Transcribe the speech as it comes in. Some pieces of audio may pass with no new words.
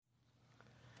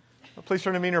Please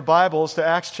turn to me in your Bibles to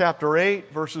Acts chapter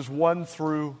 8, verses 1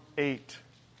 through 8.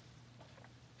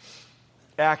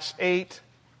 Acts 8,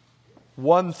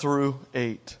 1 through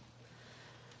 8.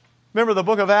 Remember, the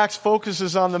book of Acts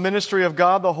focuses on the ministry of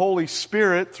God, the Holy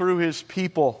Spirit, through His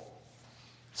people.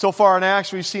 So far in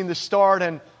Acts, we've seen the start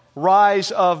and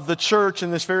rise of the church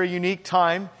in this very unique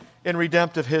time in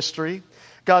redemptive history.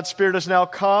 God's Spirit has now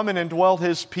come and indwelt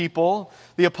His people.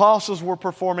 The apostles were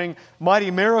performing mighty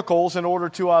miracles in order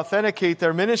to authenticate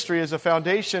their ministry as the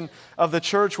foundation of the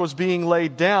church was being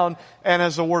laid down and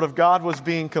as the Word of God was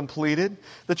being completed.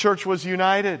 The church was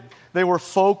united. They were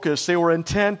focused. They were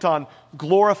intent on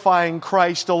glorifying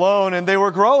Christ alone, and they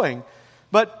were growing.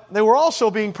 But they were also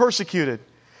being persecuted.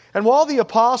 And while the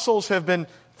apostles have been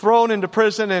thrown into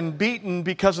prison and beaten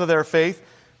because of their faith,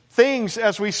 things,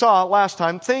 as we saw last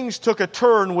time, things took a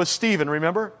turn with Stephen,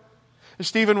 remember?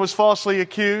 Stephen was falsely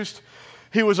accused.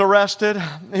 He was arrested.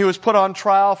 He was put on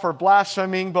trial for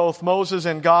blaspheming both Moses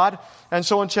and God. And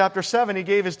so in chapter 7, he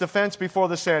gave his defense before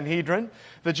the Sanhedrin,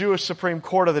 the Jewish Supreme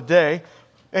Court of the day.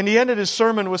 And he ended his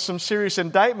sermon with some serious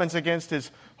indictments against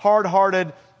his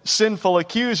hard-hearted, sinful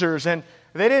accusers. And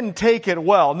they didn't take it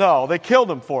well. No, they killed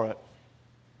him for it.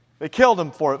 They killed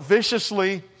him for it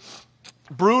viciously,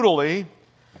 brutally,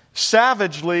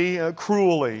 savagely,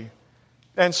 cruelly.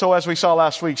 And so as we saw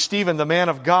last week, Stephen, the man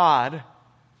of God,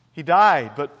 he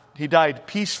died, but he died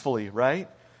peacefully, right?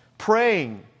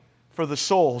 Praying for the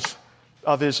souls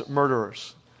of his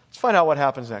murderers. Let's find out what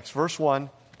happens next. Verse 1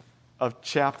 of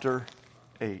chapter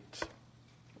 8.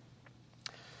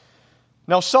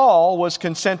 Now Saul was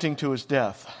consenting to his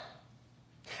death.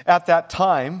 At that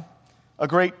time, a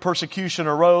great persecution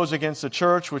arose against the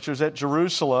church which was at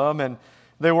Jerusalem, and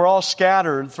they were all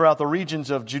scattered throughout the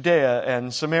regions of Judea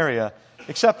and Samaria,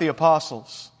 except the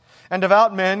apostles. And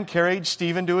devout men carried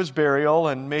Stephen to his burial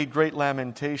and made great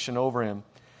lamentation over him.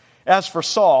 As for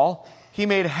Saul, he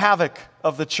made havoc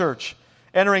of the church,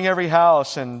 entering every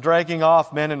house and dragging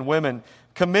off men and women,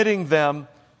 committing them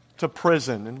to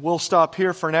prison. And we'll stop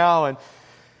here for now. And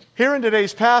here in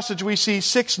today's passage, we see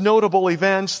 6 notable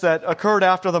events that occurred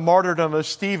after the martyrdom of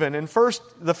Stephen. And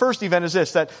the first event is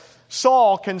this, that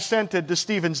Saul consented to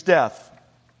Stephen's death.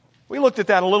 We looked at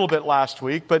that a little bit last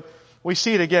week, but we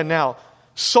see it again now.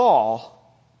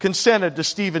 Saul consented to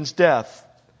Stephen's death.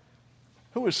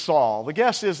 Who is Saul? The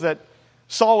guess is that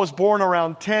Saul was born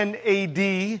around 10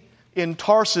 A.D. in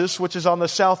Tarsus, which is on the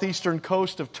southeastern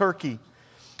coast of Turkey.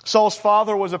 Saul's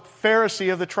father was a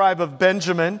Pharisee of the tribe of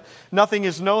Benjamin. Nothing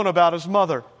is known about his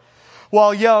mother.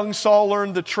 While young, Saul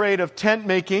learned the trade of tent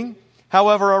making.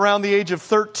 However, around the age of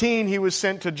 13, he was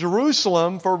sent to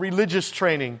Jerusalem for religious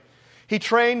training. He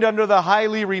trained under the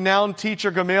highly renowned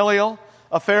teacher Gamaliel,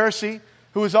 a Pharisee,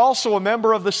 who was also a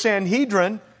member of the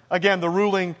Sanhedrin, again, the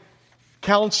ruling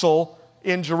council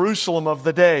in Jerusalem of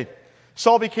the day.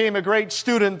 Saul became a great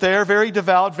student there, very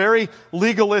devout, very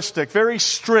legalistic, very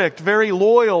strict, very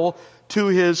loyal to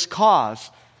his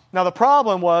cause. Now the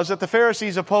problem was that the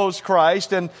Pharisees opposed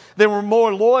Christ, and they were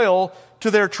more loyal to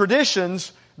their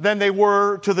traditions than they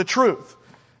were to the truth.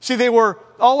 See, they were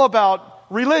all about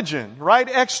religion, right?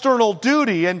 External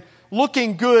duty and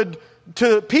looking good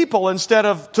to people instead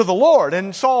of to the Lord.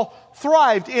 And Saul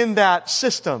thrived in that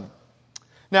system.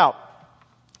 Now,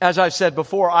 as I've said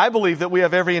before, I believe that we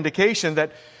have every indication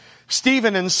that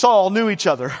Stephen and Saul knew each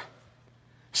other.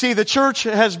 See, the church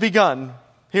has begun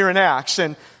here in Acts,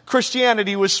 and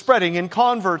Christianity was spreading, and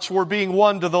converts were being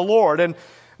won to the Lord. And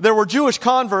there were Jewish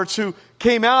converts who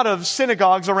came out of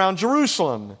synagogues around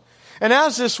Jerusalem. And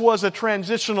as this was a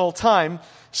transitional time,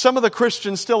 some of the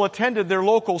Christians still attended their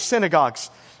local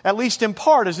synagogues, at least in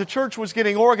part, as the church was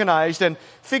getting organized and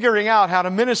figuring out how to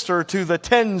minister to the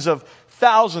tens of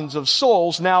thousands of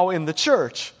souls now in the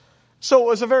church. So it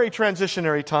was a very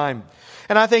transitionary time.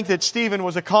 And I think that Stephen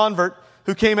was a convert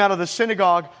who came out of the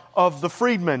synagogue of the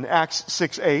freedmen, Acts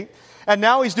 6:8. And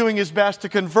now he's doing his best to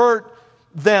convert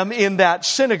them in that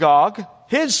synagogue,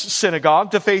 his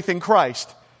synagogue, to faith in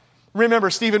Christ. Remember,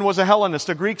 Stephen was a Hellenist,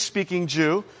 a Greek-speaking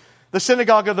Jew. The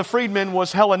synagogue of the freedmen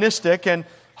was Hellenistic, and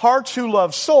hearts who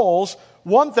love souls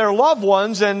want their loved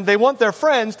ones and they want their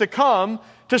friends to come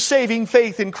to saving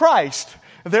faith in Christ.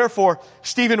 Therefore,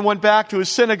 Stephen went back to his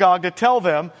synagogue to tell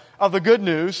them of the good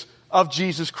news of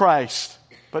Jesus Christ.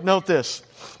 But note this,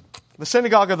 the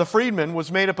synagogue of the freedmen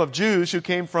was made up of Jews who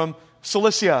came from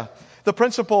Cilicia. The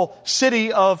principal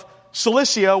city of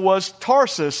Cilicia was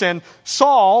Tarsus, and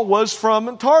Saul was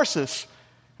from Tarsus.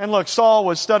 And look, Saul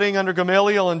was studying under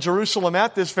Gamaliel in Jerusalem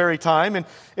at this very time, and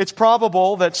it's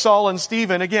probable that Saul and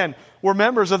Stephen, again, were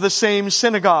members of the same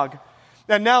synagogue.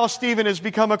 And now Stephen has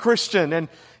become a Christian, and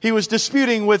he was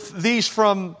disputing with these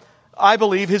from I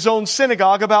believe, his own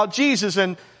synagogue about Jesus.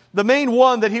 And the main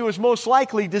one that he was most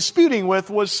likely disputing with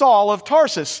was Saul of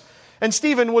Tarsus. And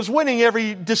Stephen was winning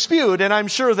every dispute, and I'm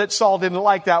sure that Saul didn't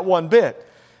like that one bit.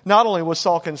 Not only was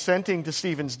Saul consenting to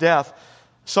Stephen's death,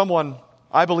 someone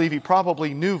I believe he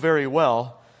probably knew very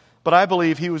well, but I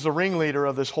believe he was the ringleader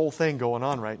of this whole thing going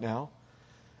on right now.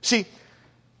 See,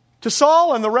 to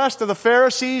Saul and the rest of the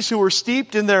Pharisees who were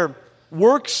steeped in their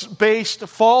works-based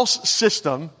false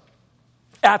system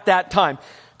at that time,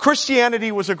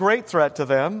 Christianity was a great threat to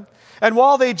them. And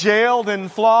while they jailed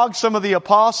and flogged some of the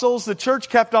apostles, the church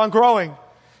kept on growing.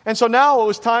 And so now it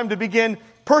was time to begin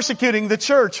persecuting the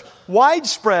church.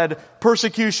 Widespread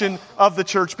persecution of the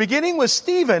church, beginning with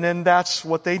Stephen, and that's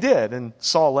what they did. And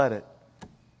Saul led it.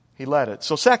 He led it.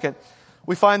 So second,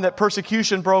 we find that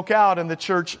persecution broke out and the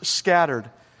church scattered.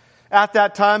 At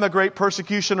that time, a great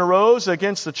persecution arose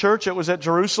against the church. It was at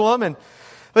Jerusalem, and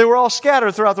they were all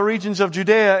scattered throughout the regions of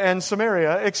Judea and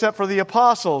Samaria, except for the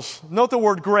apostles. Note the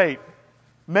word great,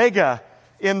 mega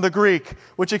in the Greek,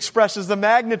 which expresses the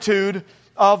magnitude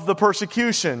of the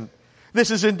persecution.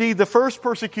 This is indeed the first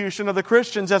persecution of the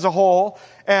Christians as a whole,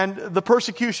 and the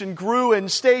persecution grew in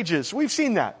stages. We've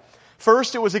seen that.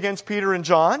 First, it was against Peter and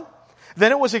John.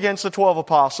 Then it was against the 12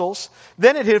 apostles.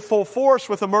 Then it hit full force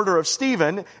with the murder of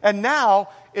Stephen. And now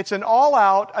it's an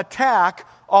all-out attack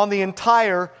on the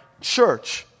entire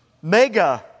church.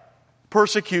 Mega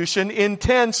persecution,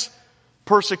 intense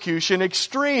persecution,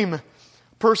 extreme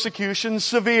persecution,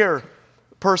 severe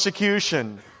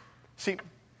persecution. See,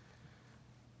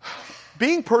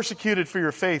 being persecuted for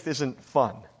your faith isn't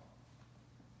fun.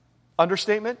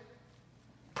 Understatement?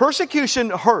 Persecution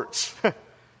hurts.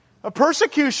 A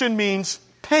persecution means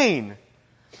pain.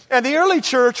 And the early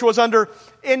church was under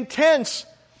intense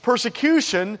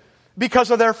persecution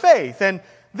because of their faith. And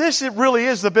this it really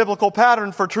is the biblical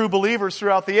pattern for true believers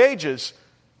throughout the ages.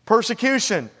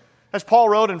 Persecution. As Paul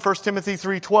wrote in 1 Timothy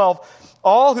 3:12,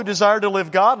 all who desire to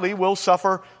live godly will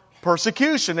suffer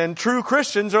persecution. And true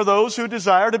Christians are those who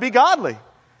desire to be godly.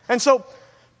 And so,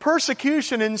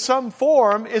 persecution in some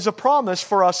form is a promise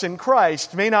for us in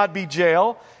Christ. It may not be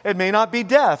jail. It may not be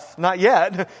death. Not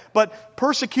yet. But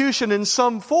persecution in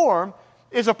some form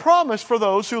is a promise for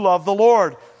those who love the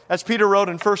Lord. As Peter wrote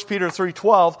in 1 Peter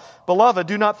 3:12, Beloved,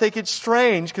 do not think it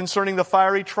strange concerning the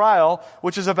fiery trial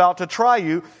which is about to try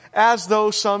you, as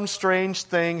though some strange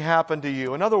thing happened to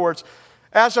you. In other words,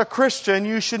 as a Christian,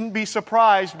 you shouldn't be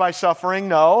surprised by suffering,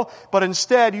 no. But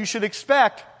instead, you should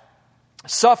expect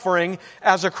suffering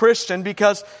as a Christian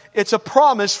because it's a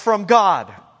promise from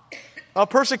God. A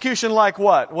persecution like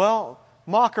what? Well,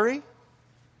 mockery,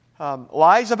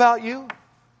 lies about you,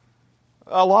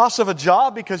 a loss of a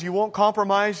job because you won't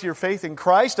compromise your faith in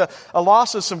Christ, a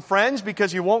loss of some friends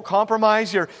because you won't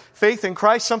compromise your faith in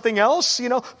Christ, something else,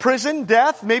 prison,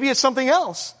 death, maybe it's something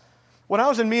else. When I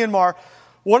was in Myanmar,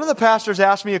 one of the pastors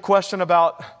asked me a question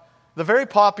about the very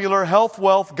popular health,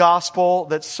 wealth gospel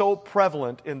that's so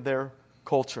prevalent in their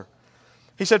culture.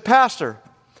 He said, Pastor,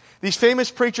 these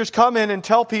famous preachers come in and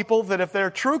tell people that if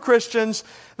they're true Christians,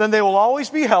 then they will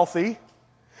always be healthy.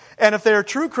 And if they're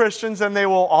true Christians, then they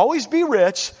will always be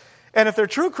rich. And if they're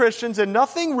true Christians, then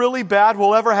nothing really bad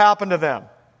will ever happen to them.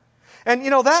 And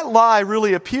that lie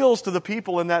really appeals to the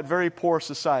people in that very poor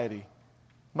society.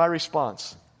 My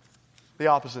response, the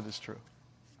opposite is true.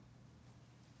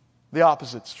 The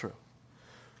opposite's true.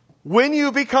 When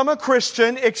you become a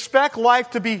Christian, expect life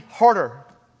to be harder.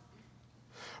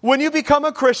 When you become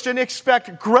a Christian,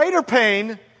 expect greater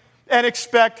pain and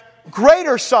expect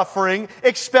greater suffering.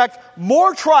 Expect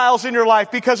more trials in your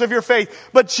life because of your faith.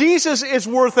 But Jesus is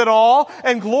worth it all,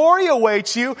 and glory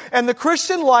awaits you, and the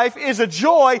Christian life is a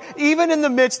joy even in the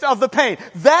midst of the pain.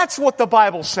 That's what the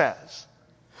Bible says.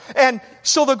 And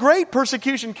so the great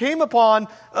persecution came upon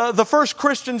the first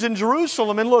Christians in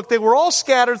Jerusalem. And look, they were all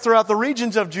scattered throughout the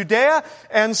regions of Judea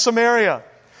and Samaria.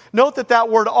 Note that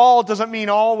word all doesn't mean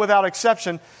all without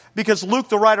exception, because Luke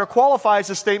the writer qualifies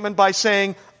the statement by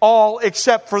saying all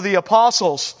except for the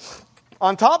apostles.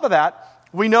 On top of that,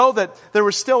 we know that there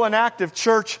was still an active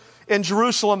church in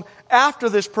Jerusalem after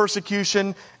this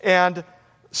persecution and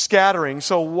scattering.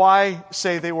 So why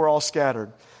say they were all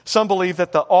scattered? Some believe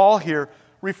that the all here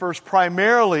refers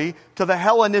primarily to the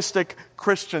Hellenistic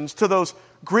Christians, to those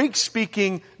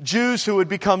Greek-speaking Jews who had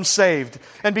become saved.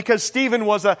 And because Stephen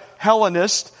was a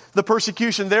Hellenist, the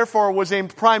persecution therefore was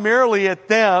aimed primarily at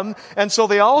them, and so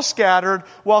they all scattered,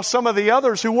 while some of the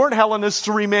others who weren't Hellenists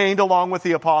remained along with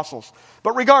the apostles.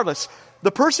 But regardless,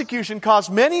 the persecution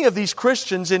caused many of these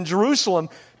Christians in Jerusalem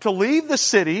to leave the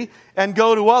city and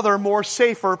go to other, more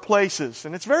safer places.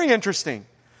 And it's very interesting,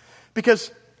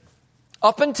 because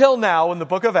up until now in the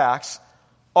book of Acts,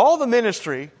 All the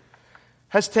ministry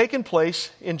has taken place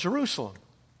in Jerusalem.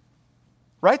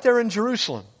 Right there in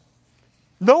Jerusalem.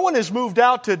 No one has moved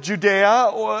out to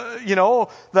Judea or,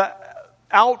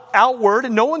 outward,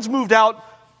 and no one's moved out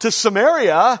to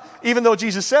Samaria, even though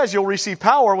Jesus says you'll receive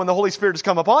power when the Holy Spirit has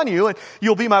come upon you, and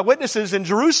you'll be my witnesses in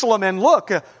Jerusalem and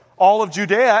look, all of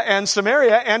Judea and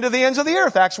Samaria and to the ends of the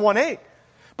earth, Acts 1:8.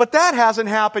 But that hasn't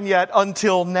happened yet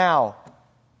until now.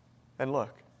 And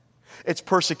look, it's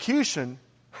persecution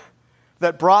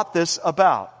that brought this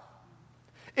about.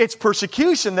 It's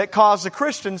persecution that caused the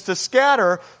Christians to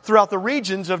scatter throughout the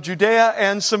regions of Judea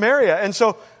and Samaria. And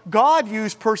so God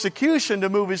used persecution to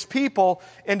move His people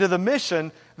into the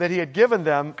mission that He had given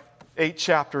them 8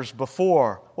 chapters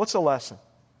before. What's the lesson?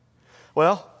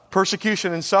 Well,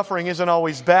 persecution and suffering isn't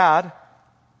always bad.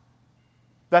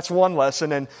 That's one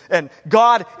lesson. And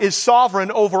God is sovereign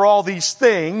over all these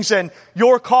things. And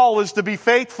your call is to be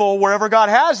faithful wherever God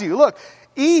has you. Look,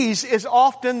 ease is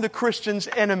often the Christian's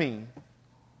enemy.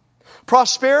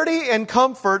 Prosperity and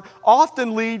comfort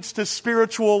often leads to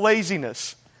spiritual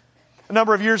laziness. A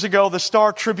number of years ago, the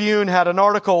Star Tribune had an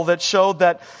article that showed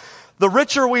that the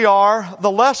richer we are,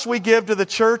 the less we give to the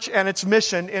church and its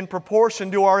mission in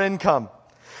proportion to our income.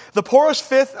 The poorest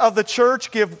fifth of the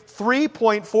church give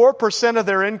 3.4% of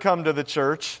their income to the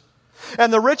church,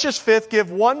 and the richest fifth give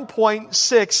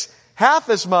 1.6, half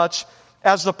as much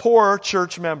as the poorer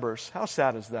church members. How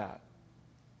sad is that?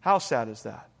 How sad is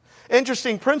that?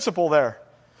 Interesting principle there.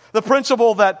 The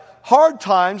principle that hard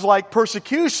times like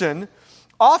persecution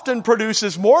often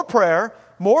produces more prayer,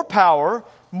 more power,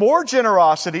 more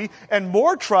generosity, and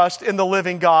more trust in the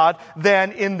living God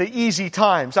than in the easy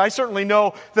times. I certainly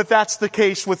know that that's the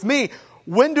case with me.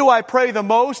 When do I pray the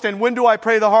most and when do I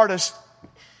pray the hardest?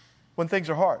 When things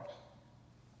are hard.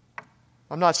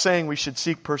 I'm not saying we should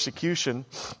seek persecution.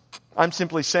 I'm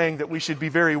simply saying that we should be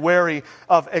very wary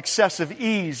of excessive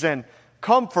ease and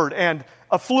comfort and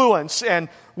affluence, and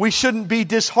we shouldn't be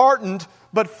disheartened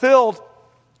but filled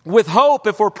with hope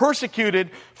if we're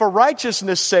persecuted for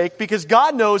righteousness' sake, because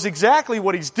God knows exactly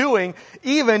what He's doing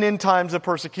even in times of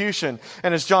persecution.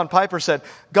 And as John Piper said,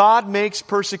 God makes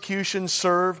persecution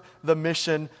serve the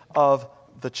mission of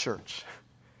the church.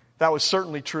 That was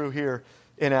certainly true here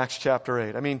in Acts chapter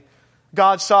 8. I mean,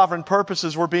 God's sovereign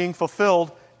purposes were being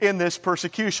fulfilled in this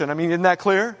persecution. I mean, isn't that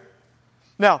clear?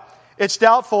 Now, it's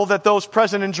doubtful that those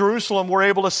present in Jerusalem were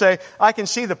able to say, I can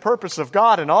see the purpose of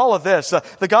God in all of this.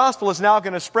 The gospel is now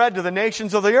going to spread to the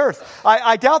nations of the earth.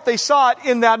 I doubt they saw it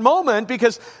in that moment,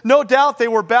 because no doubt they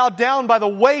were bowed down by the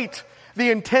weight, the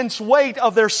intense weight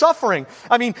of their suffering.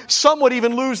 I mean, some would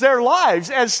even lose their lives,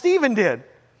 as Stephen did.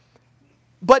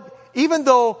 But even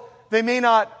though they may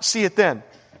not see it then,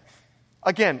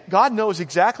 again, God knows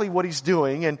exactly what He's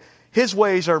doing, and His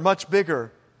ways are much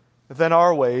bigger than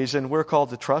our ways, and we're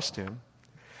called to trust Him.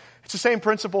 It's the same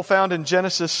principle found in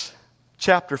Genesis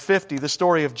chapter 50, the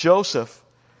story of Joseph.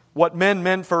 What men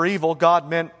meant for evil, God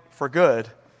meant for good.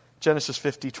 Genesis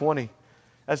 50:20.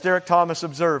 As Derek Thomas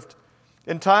observed,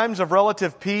 in times of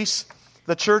relative peace,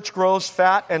 the church grows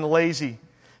fat and lazy,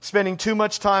 spending too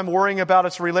much time worrying about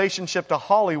its relationship to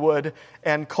Hollywood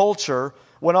and culture,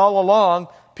 when all along,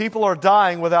 people are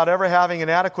dying without ever having an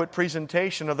adequate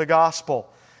presentation of the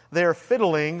gospel. They are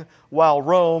fiddling while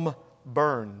Rome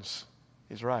burns.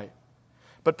 He's right.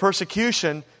 But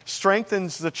persecution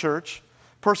strengthens the church.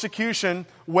 Persecution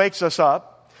wakes us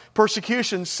up.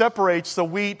 Persecution separates the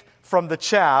wheat from the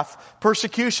chaff.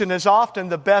 Persecution is often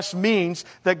the best means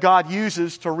that God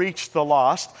uses to reach the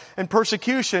lost. And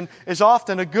persecution is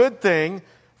often a good thing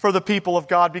for the people of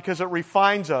God, because it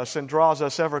refines us and draws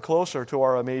us ever closer to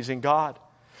our amazing God.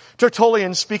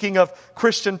 Tertullian, speaking of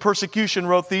Christian persecution,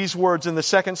 wrote these words in the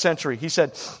 2nd century. He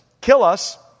said, kill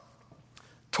us,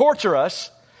 torture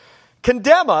us,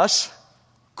 condemn us,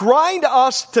 grind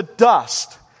us to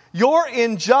dust. Your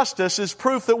injustice is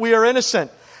proof that we are innocent.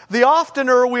 The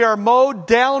oftener we are mowed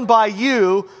down by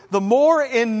you, the more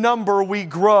in number we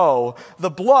grow. The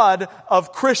blood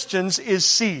of Christians is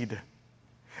seed.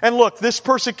 And look, this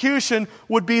persecution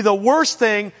would be the worst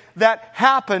thing that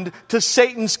happened to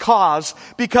Satan's cause,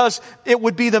 because it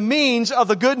would be the means of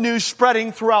the good news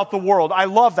spreading throughout the world. I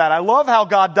love that. I love how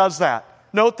God does that.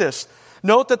 Note this.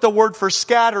 Note that the word for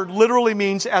scattered literally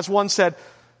means, as one said,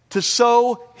 to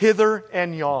sow hither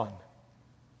and yon.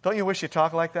 Don't you wish you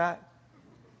talked like that?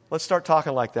 Let's start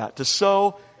talking like that. To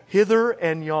sow hither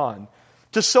and yon.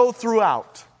 To sow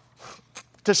throughout.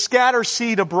 To scatter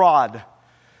seed abroad.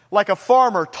 Like a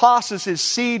farmer tosses his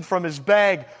seed from his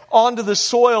bag onto the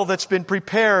soil that's been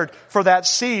prepared for that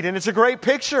seed. And it's a great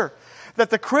picture that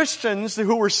the Christians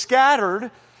who were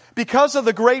scattered, because of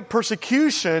the great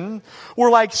persecution, were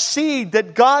like seed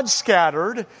that God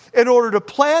scattered in order to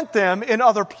plant them in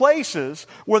other places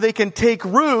where they can take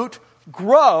root,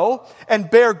 grow, and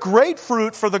bear great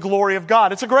fruit for the glory of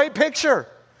God. It's a great picture.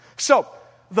 So,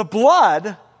 the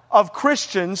blood of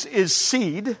Christians is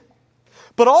seed,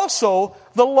 but also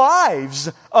the lives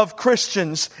of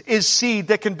Christians is seed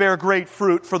that can bear great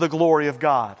fruit for the glory of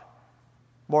God.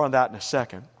 More on that in a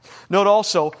second. Note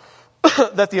also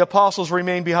that the apostles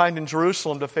remained behind in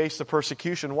Jerusalem to face the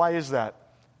persecution. Why is that?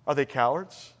 Are they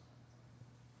cowards?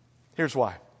 Here's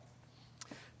why.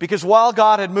 Because while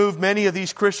God had moved many of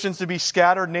these Christians to be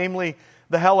scattered, namely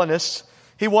the Hellenists,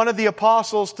 He wanted the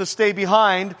apostles to stay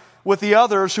behind with the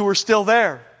others who were still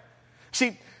there.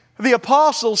 See, the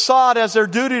apostles saw it as their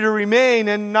duty to remain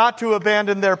and not to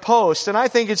abandon their post. And I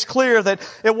think it's clear that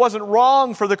it wasn't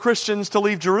wrong for the Christians to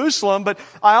leave Jerusalem, but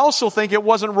I also think it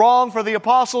wasn't wrong for the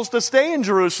apostles to stay in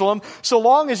Jerusalem so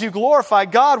long as you glorify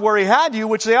God where He had you,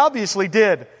 which they obviously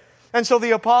did. And so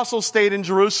the apostles stayed in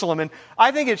Jerusalem, and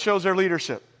I think it shows their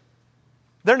leadership.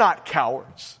 They're not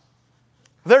cowards.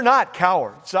 They're not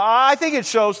cowards. I think it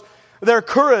shows their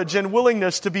courage and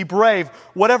willingness to be brave,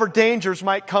 whatever dangers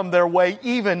might come their way,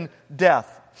 even death.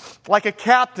 Like a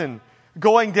captain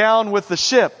going down with the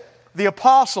ship, the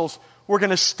apostles were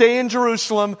going to stay in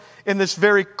Jerusalem in this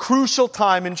very crucial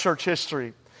time in church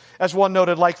history. As one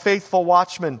noted, like faithful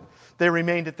watchmen, they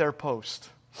remained at their post.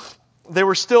 There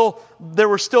were still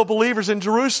believers in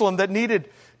Jerusalem that needed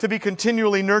to be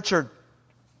continually nurtured.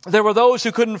 There were those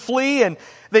who couldn't flee and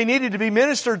they needed to be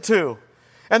ministered to.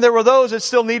 And there were those that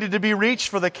still needed to be reached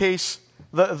for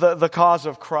the cause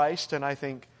of Christ. And I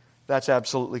think that's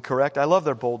absolutely correct. I love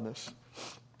their boldness.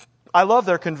 I love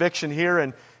their conviction here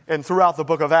and throughout the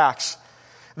book of Acts.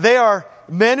 They are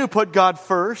men who put God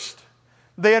first.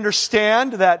 They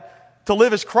understand that to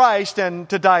live is Christ and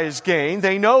to die is gain.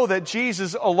 They know that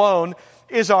Jesus alone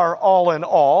is our all in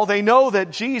all. They know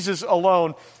that Jesus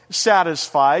alone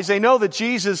satisfies. They know that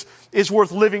Jesus is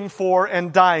worth living for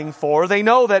and dying for. They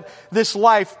know that this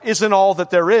life isn't all that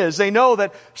there is. They know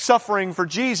that suffering for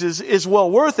Jesus is well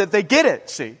worth it. They get it,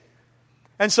 see.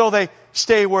 And so they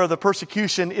stay where the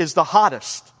persecution is the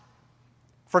hottest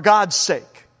for God's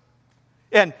sake.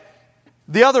 And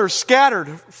the others scattered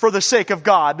for the sake of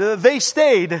God. They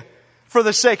stayed for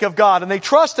the sake of God, and they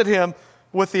trusted Him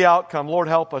with the outcome. Lord,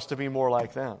 help us to be more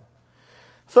like them.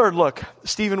 Third, look,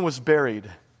 Stephen was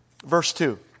buried. Verse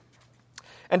 2.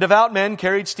 And devout men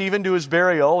carried Stephen to his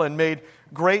burial and made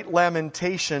great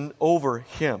lamentation over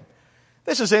him.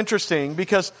 This is interesting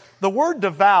because the word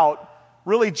devout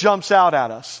really jumps out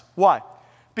at us. Why?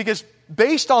 Because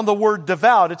based on the word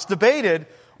devout, it's debated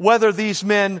whether these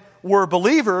men were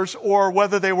believers or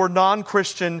whether they were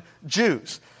non-Christian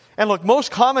Jews. And look,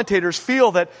 most commentators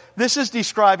feel that this is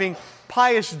describing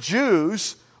pious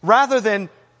Jews rather than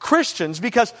Christians,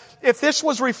 because if this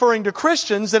was referring to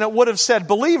Christians, then it would have said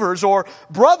believers or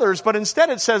brothers, but instead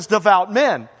it says devout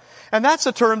men. And that's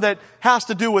a term that has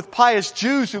to do with pious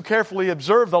Jews who carefully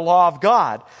observe the law of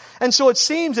God. And so it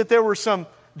seems that there were some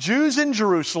Jews in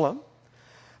Jerusalem,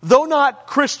 though not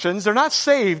Christians, they're not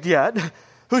saved yet,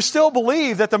 who still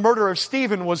believe that the murder of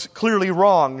Stephen was clearly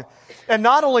wrong. And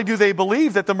not only do they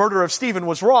believe that the murder of Stephen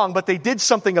was wrong, but they did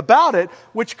something about it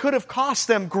which could have cost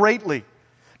them greatly.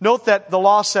 Note that the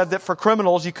law said that for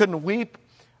criminals you couldn't weep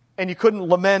and you couldn't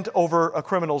lament over a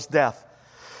criminal's death.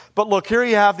 But look, here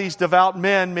you have these devout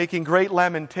men making great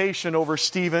lamentation over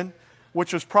Stephen,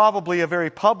 which was probably a very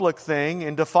public thing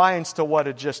in defiance to what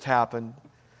had just happened.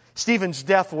 Stephen's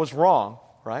death was wrong,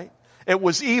 right? It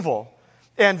was evil.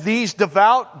 And these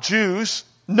devout Jews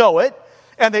know it,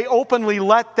 and they openly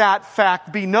let that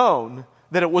fact be known,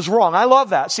 that it was wrong. I love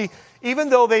that. See,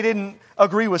 even though they didn't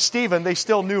agree with Stephen, they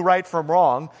still knew right from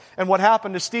wrong. And what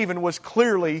happened to Stephen was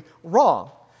clearly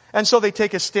wrong. And so they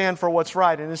take a stand for what's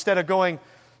right. And instead of going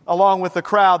along with the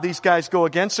crowd, these guys go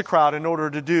against the crowd in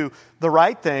order to do the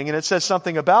right thing. And it says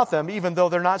something about them, even though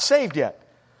they're not saved yet.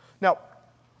 Now,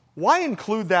 why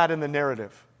include that in the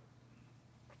narrative?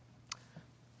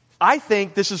 I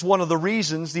think this is one of the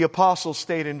reasons the apostles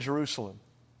stayed in Jerusalem.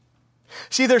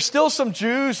 See, there's still some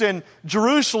Jews in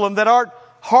Jerusalem that aren't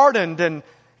hardened and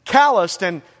calloused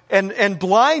and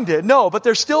blinded. No, but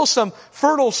there's still some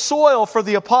fertile soil for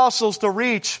the apostles to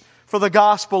reach for the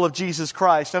gospel of Jesus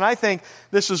Christ. And I think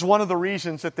this is one of the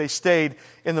reasons that they stayed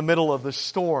in the middle of the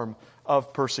storm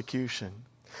of persecution.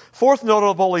 Fourth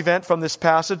notable event from this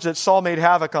passage, that Saul made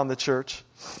havoc on the church.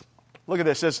 Look at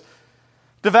this. It says,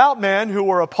 devout men who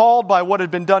were appalled by what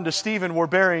had been done to Stephen were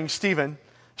burying Stephen.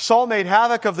 Saul made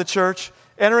havoc of the church,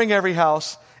 entering every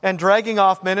house and dragging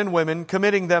off men and women,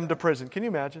 committing them to prison. Can you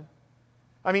imagine?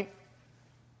 I mean,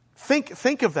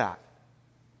 Think of that.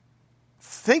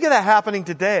 Think of that happening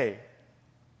today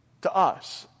to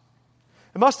us.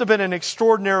 It must have been an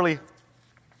extraordinarily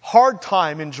hard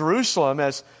time in Jerusalem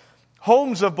as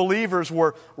homes of believers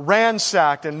were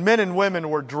ransacked and men and women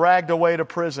were dragged away to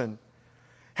prison.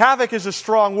 Havoc is a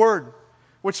strong word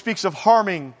which speaks of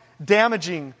harming,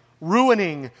 damaging,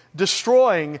 ruining,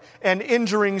 destroying, and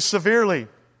injuring severely.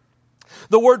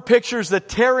 The word pictures the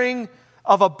tearing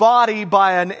of a body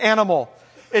by an animal.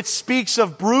 It speaks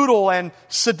of brutal and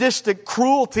sadistic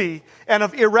cruelty and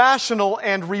of irrational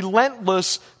and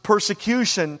relentless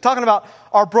persecution. Talking about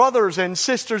our brothers and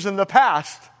sisters in the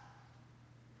past.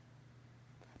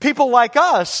 People like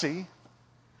us, see,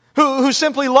 who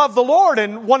simply loved the Lord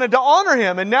and wanted to honor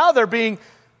Him, and now they're being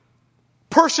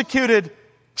persecuted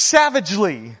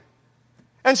savagely.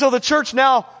 And so the church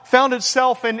now found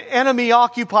itself in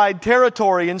enemy-occupied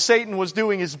territory, and Satan was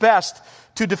doing his best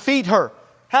to defeat her.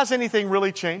 Has anything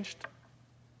really changed?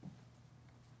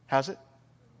 Has it?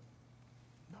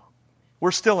 No.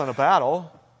 We're still in a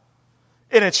battle,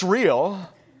 and it's real.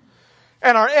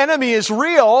 And our enemy is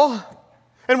real,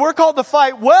 and we're called to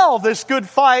fight well this good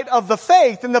fight of the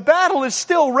faith, and the battle is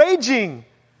still raging.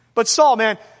 But Saul,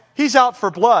 man, he's out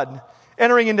for blood,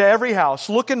 entering into every house,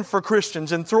 looking for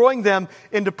Christians and throwing them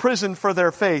into prison for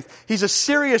their faith. He's a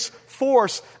serious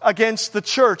force against the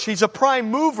church. He's a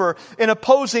prime mover in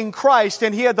opposing Christ,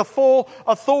 and he had the full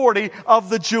authority of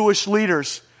the Jewish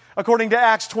leaders. According to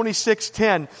Acts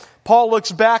 26:10, Paul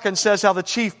looks back and says how the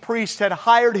chief priest had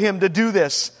hired him to do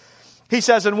this. He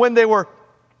says, and when they were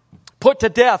put to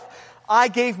death, I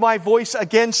gave my voice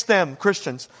against them,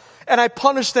 Christians, and I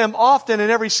punished them often in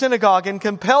every synagogue and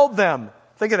compelled them.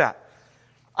 Think of that.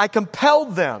 I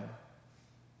compelled them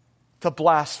to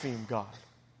blaspheme God.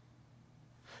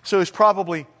 So he's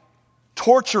probably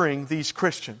torturing these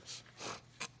Christians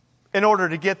in order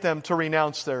to get them to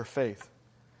renounce their faith.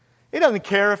 He doesn't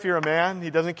care if you're a man.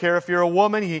 He doesn't care if you're a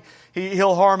woman.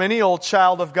 He'll harm any old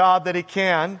child of God that he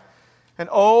can. And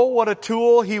oh, what a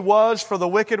tool he was for the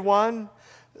wicked one.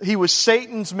 He was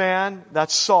Satan's man.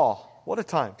 That's Saul. What a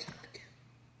time.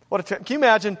 Can you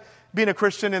imagine being a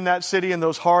Christian in that city in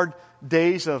those hard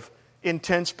days of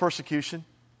intense persecution?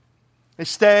 They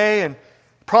stay and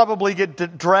probably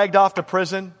get dragged off to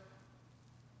prison,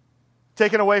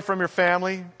 taken away from your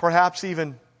family, perhaps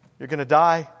even you're going to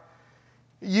die.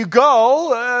 You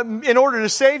go in order to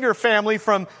save your family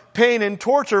from pain and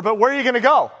torture, but where are you going to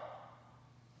go?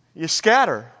 You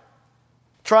scatter.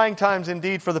 Trying times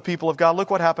indeed for the people of God.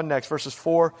 Look what happened next, verses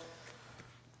 4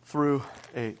 through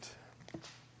 8.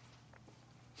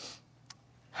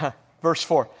 Verse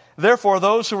 4. Therefore,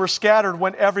 those who were scattered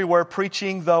went everywhere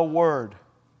preaching the word.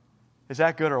 Is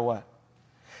that good or what?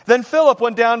 Then Philip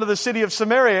went down to the city of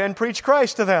Samaria and preached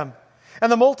Christ to them.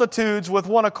 And the multitudes with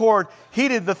one accord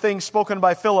heeded the things spoken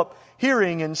by Philip,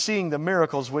 hearing and seeing the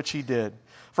miracles which he did.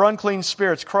 For unclean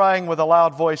spirits, crying with a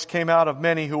loud voice, came out of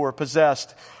many who were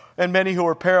possessed, and many who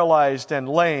were paralyzed and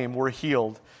lame were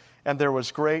healed. And there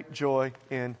was great joy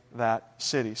in that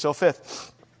city. So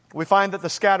fifth, we find that the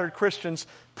scattered Christians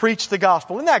preached the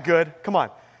gospel. Isn't that good? Come on.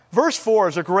 Verse 4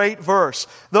 is a great verse.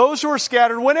 Those who were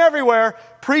scattered went everywhere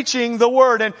preaching the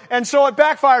word. And so it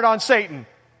backfired on Satan.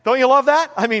 Don't you love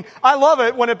that? I mean, I love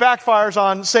it when it backfires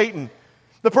on Satan.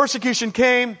 The persecution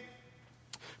came,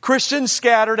 Christians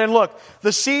scattered, and look,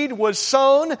 the seed was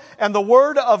sown and the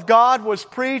word of God was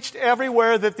preached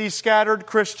everywhere that these scattered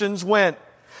Christians went.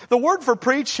 The word for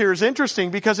preach here is interesting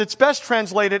because it's best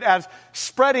translated as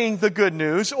spreading the good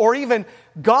news or even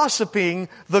gossiping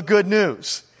the good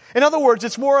news. In other words,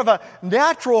 it's more of a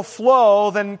natural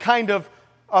flow than kind of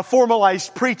a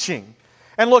formalized preaching.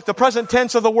 And look, the present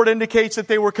tense of the word indicates that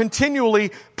they were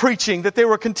continually preaching, that they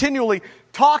were continually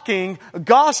talking,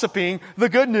 gossiping the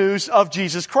good news of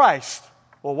Jesus Christ.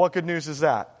 Well, what good news is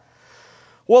that?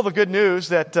 Well, the good news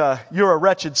that you're a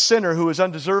wretched sinner who is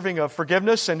undeserving of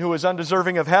forgiveness and who is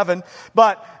undeserving of heaven,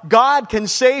 but God can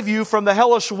save you from the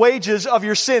hellish wages of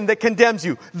your sin that condemns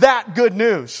you. That good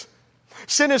news.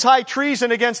 Sin is high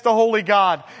treason against the holy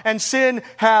God, and sin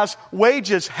has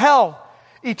wages, hell,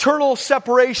 eternal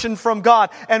separation from God,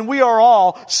 and we are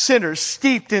all sinners,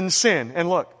 steeped in sin. And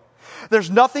look,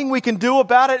 there's nothing we can do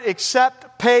about it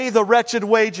except pay the wretched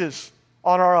wages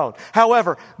on our own.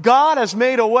 However, God has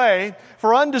made a way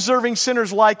for undeserving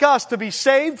sinners like us to be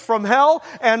saved from hell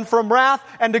and from wrath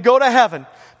and to go to heaven.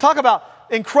 Talk about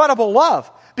incredible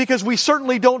love, because we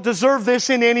certainly don't deserve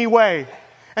this in any way.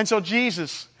 And so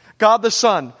Jesus, God the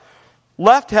Son,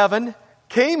 left heaven,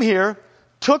 came here,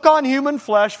 took on human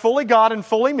flesh, fully God and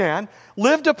fully man,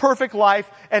 lived a perfect life,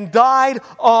 and died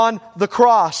on the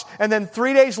cross. And then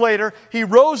 3 days later, He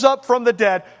rose up from the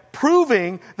dead,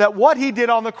 proving that what He did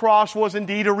on the cross was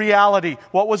indeed a reality.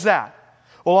 What was that?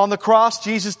 Well, on the cross,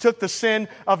 Jesus took the sin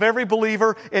of every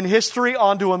believer in history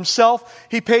onto Himself.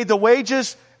 He paid the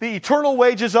wages, the eternal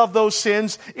wages of those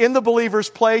sins in the believer's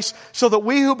place so that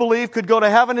we who believe could go to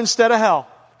heaven instead of hell.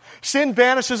 Sin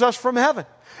banishes us from heaven.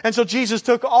 And so Jesus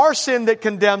took our sin that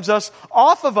condemns us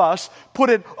off of us, put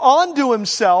it onto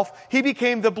Himself. He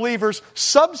became the believer's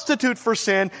substitute for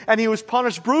sin, and He was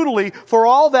punished brutally for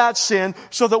all that sin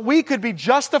so that we could be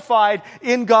justified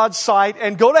in God's sight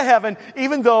and go to heaven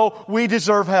even though we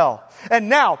deserve hell. And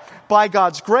now, by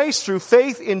God's grace, through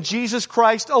faith in Jesus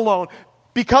Christ alone,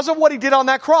 because of what He did on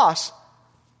that cross,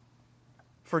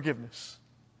 forgiveness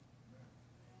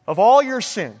of all your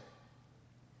sin,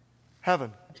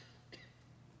 heaven,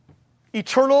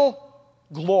 eternal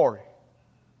glory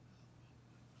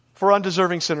for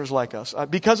undeserving sinners like us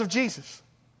because of Jesus.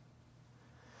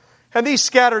 And these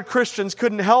scattered Christians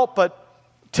couldn't help but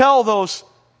tell those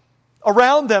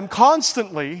around them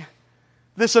constantly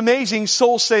this amazing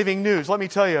soul-saving news. Let me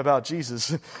tell you about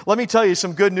Jesus. Let me tell you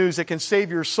some good news that can save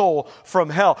your soul from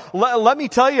hell. Let me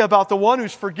tell you about the one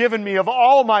who's forgiven me of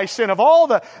all my sin, of all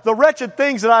the wretched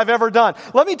things that I've ever done.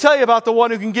 Let me tell you about the one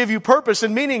who can give you purpose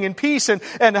and meaning and peace and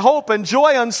hope and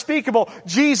joy unspeakable.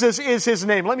 Jesus is His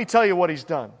name. Let me tell you what He's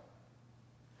done.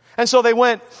 And so they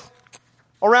went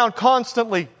around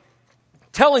constantly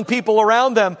telling people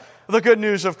around them the good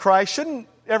news of Christ. Shouldn't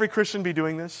every Christian be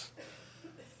doing this?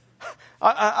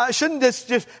 Shouldn't this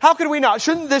just, how could we not?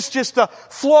 Shouldn't this just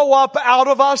flow up out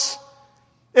of us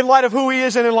in light of who He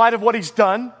is and in light of what He's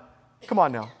done? Come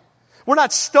on now. We're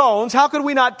not stones. How could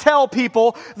we not tell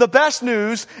people the best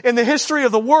news in the history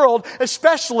of the world,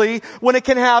 especially when it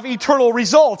can have eternal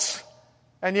results?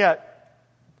 And yet,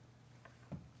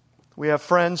 we have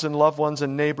friends and loved ones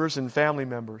and neighbors and family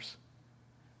members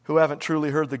who haven't truly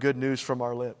heard the good news from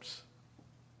our lips.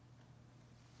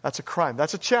 That's a crime.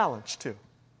 That's a challenge too.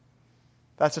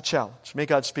 That's a challenge. May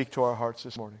God speak to our hearts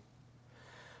this morning.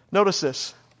 Notice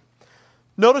this.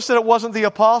 Notice that it wasn't the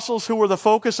apostles who were the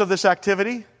focus of this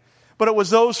activity, but it was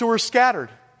those who were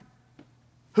scattered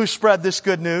who spread this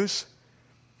good news.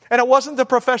 And it wasn't the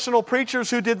professional preachers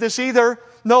who did this either.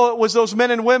 No, it was those men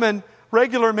and women,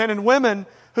 regular men and women,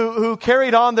 who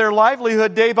carried on their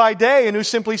livelihood day by day and who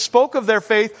simply spoke of their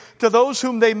faith to those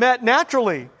whom they met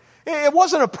naturally. It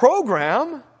wasn't a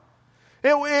program.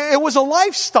 It was a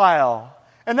lifestyle.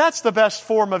 And that's the best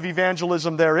form of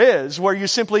evangelism there is, where you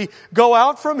simply go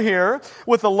out from here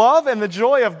with the love and the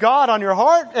joy of God on your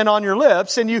heart and on your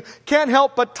lips, and you can't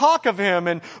help but talk of Him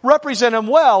and represent Him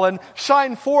well and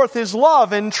shine forth His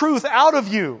love and truth out of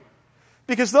you.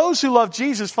 Because those who love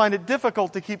Jesus find it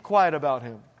difficult to keep quiet about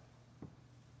Him.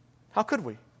 How could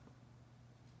we?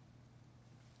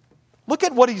 Look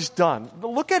at what He's done.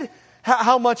 Look at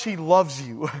how much He loves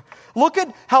you. Look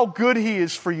at how good He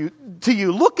is to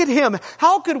you. Look at Him.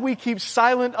 How could we keep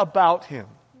silent about Him?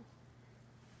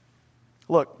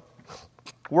 Look,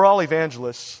 we're all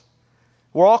evangelists.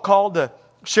 We're all called to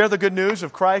share the good news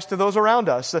of Christ to those around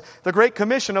us. The Great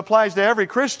Commission applies to every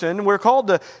Christian. We're called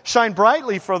to shine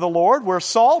brightly for the Lord. We're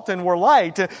salt and we're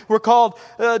light. We're called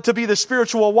to be the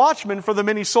spiritual watchmen for the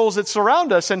many souls that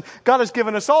surround us. And God has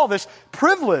given us all this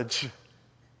privilege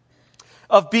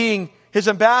of being His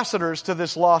ambassadors to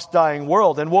this lost, dying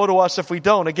world. And woe to us if we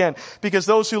don't. Again, because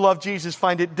those who love Jesus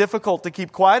find it difficult to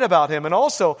keep quiet about Him. And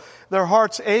also, their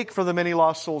hearts ache for the many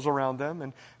lost souls around them.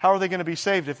 And how are they going to be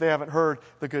saved if they haven't heard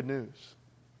the good news?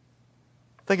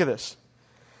 Think of this.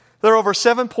 There are over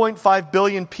 7.5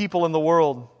 billion people in the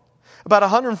world. About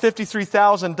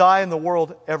 153,000 die in the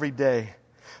world every day.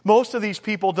 Most of these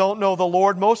people don't know the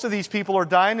Lord. Most of these people are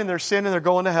dying in their sin and they're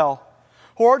going to hell.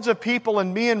 Hordes of people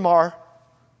in Myanmar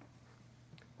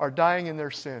are dying in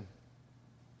their sin.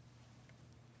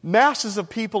 Masses of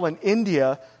people in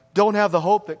India don't have the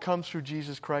hope that comes through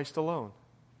Jesus Christ alone.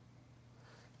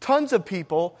 Tons of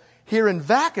people here in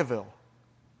Vacaville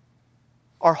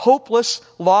are hopeless,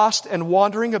 lost, and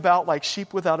wandering about like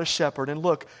sheep without a shepherd. And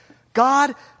look,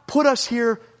 God put us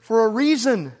here for a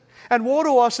reason. And woe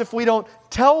to us if we don't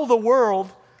tell the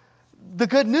world the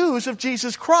good news of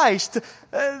Jesus Christ.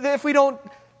 If we don't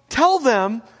tell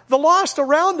them, the lost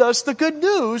around us, the good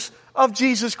news of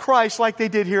Jesus Christ like they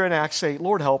did here in Acts 8.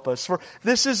 Lord help us. For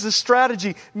this is the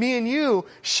strategy. Me and you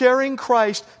sharing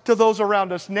Christ to those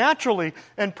around us naturally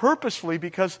and purposefully,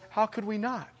 because how could we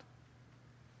not?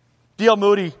 D.L.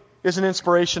 Moody is an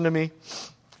inspiration to me.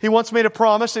 He once made a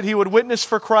promise that he would witness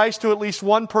for Christ to at least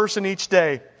one person each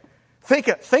day. Think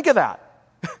of that.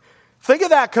 Think of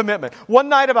that commitment. One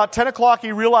night about 10 o'clock,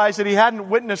 he realized that he hadn't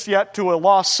witnessed yet to a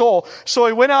lost soul. So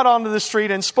he went out onto the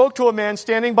street and spoke to a man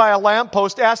standing by a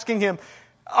lamppost, asking him,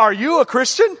 Are you a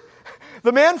Christian?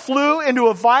 The man flew into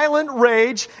a violent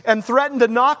rage and threatened to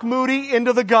knock Moody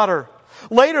into the gutter.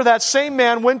 Later, that same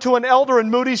man went to an elder in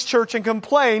Moody's church and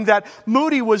complained that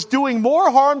Moody was doing more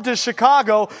harm to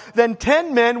Chicago than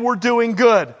 10 men were doing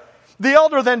good. The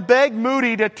elder then begged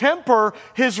Moody to temper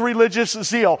his religious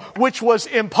zeal, which was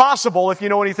impossible if you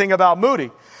know anything about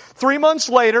Moody. 3 months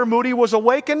later, Moody was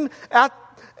awakened at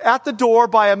the door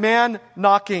by a man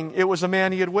knocking. It was a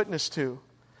man he had witnessed to.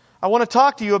 I want to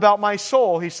talk to you about my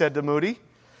soul, he said to Moody.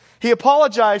 He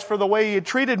apologized for the way he had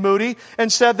treated Moody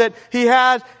and said that he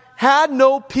had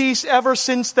no peace ever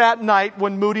since that night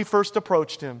when Moody first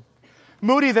approached him.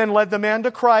 Moody then led the man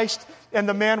to Christ, and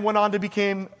the man went on to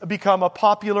become a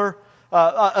popular,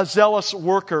 a zealous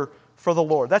worker for the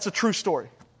Lord. That's a true story.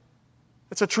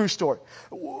 It's a true story.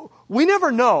 We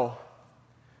never know.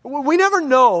 We never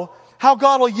know how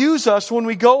God will use us when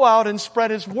we go out and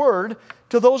spread His Word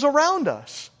to those around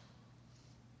us.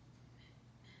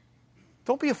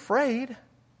 Don't be afraid.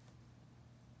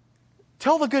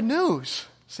 Tell the good news.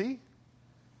 See?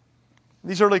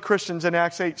 These early Christians in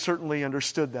Acts 8 certainly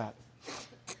understood that.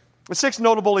 The sixth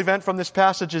notable event from this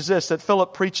passage is this, that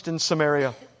Philip preached in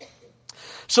Samaria.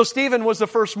 So Stephen was the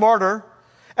first martyr,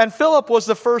 and Philip was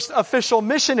the first official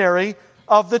missionary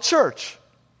of the church.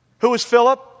 Who was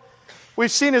Philip? We've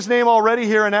seen his name already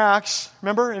here in Acts.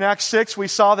 Remember, in Acts 6, we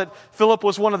saw that Philip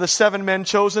was one of the 7 men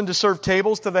chosen to serve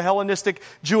tables to the Hellenistic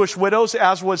Jewish widows,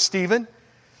 as was Stephen.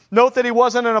 Note that he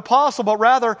wasn't an apostle, but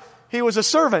rather he was a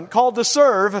servant called to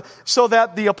serve so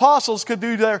that the apostles could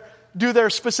do their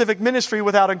specific ministry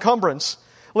without encumbrance.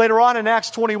 Later on in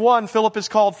Acts 21, Philip is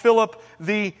called Philip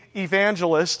the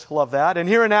Evangelist. Love that. And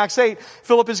here in Acts 8,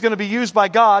 Philip is going to be used by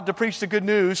God to preach the good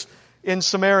news in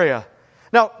Samaria.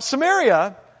 Now,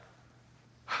 Samaria,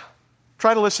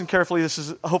 try to listen carefully.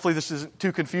 Hopefully this isn't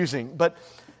too confusing. But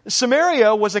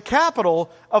Samaria was a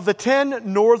capital of the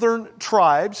 10 northern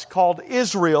tribes called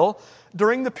Israel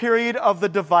during the period of the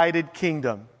divided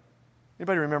kingdom.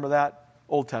 Anybody remember that?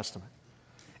 Old Testament.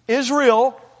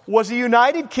 Israel was a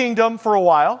united kingdom for a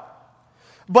while,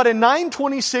 but in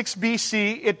 926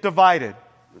 BC it divided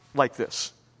like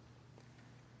this.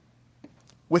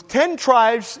 With 10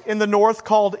 tribes in the north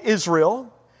called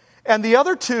Israel, and the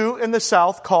other 2 in the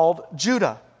south called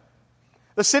Judah.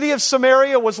 The city of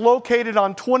Samaria was located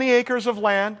on 20 acres of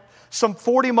land, some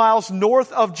 40 miles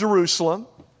north of Jerusalem,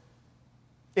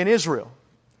 in Israel.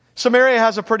 Samaria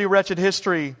has a pretty wretched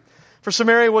history. For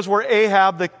Samaria was where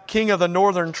Ahab, the king of the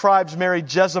northern tribes,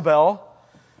 married Jezebel,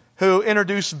 who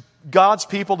introduced God's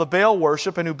people to Baal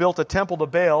worship and who built a temple to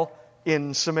Baal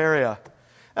in Samaria.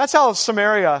 That's how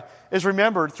Samaria is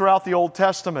remembered throughout the Old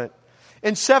Testament.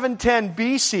 In 710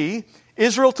 BC,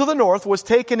 Israel to the north was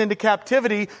taken into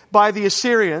captivity by the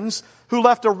Assyrians, who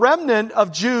left a remnant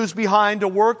of Jews behind to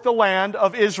work the land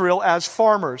of Israel as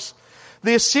farmers.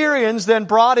 The Assyrians then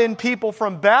brought in people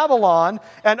from Babylon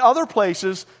and other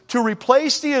places to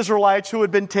replace the Israelites who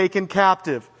had been taken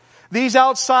captive. These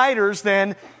outsiders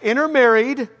then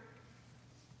intermarried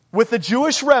with the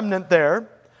Jewish remnant there,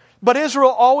 but Israel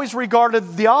always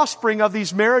regarded the offspring of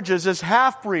these marriages as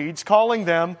half-breeds, calling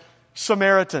them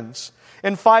Samaritans.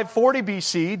 In 540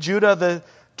 BC, Judah, the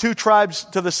 2 tribes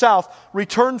to the south,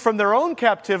 returned from their own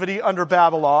captivity under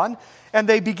Babylon, and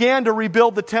they began to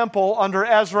rebuild the temple under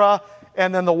Ezra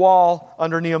and then the wall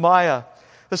under Nehemiah.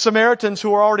 The Samaritans who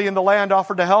were already in the land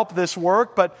offered to help this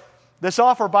work, but this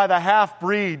offer by the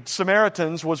half-breed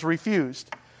Samaritans was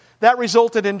refused. That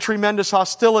resulted in tremendous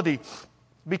hostility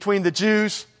between the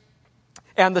Jews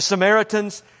and the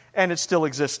Samaritans, and it still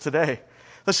exists today.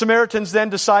 The Samaritans then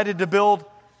decided to build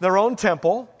their own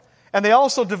temple, and they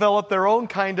also developed their own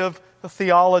kind of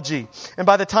theology. And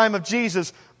by the time of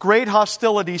Jesus, great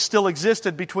hostility still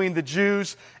existed between the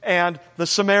Jews and the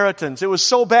Samaritans. It was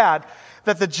so bad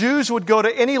that the Jews would go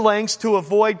to any lengths to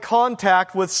avoid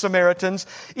contact with Samaritans,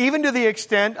 even to the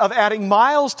extent of adding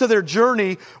miles to their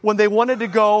journey when they wanted to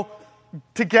go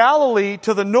to Galilee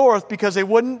to the north because they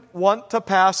wouldn't want to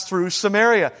pass through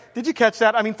Samaria. Did you catch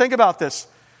that? I mean, think about this.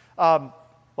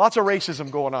 Lots of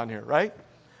racism going on here, right?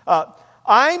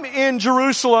 I'm in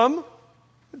Jerusalem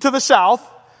to the south.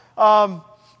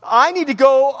 I need to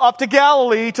go up to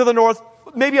Galilee to the north,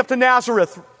 maybe up to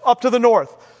Nazareth, up to the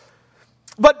north.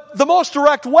 But the most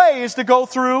direct way is to go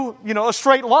through, a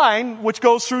straight line which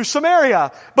goes through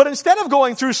Samaria. But instead of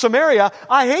going through Samaria,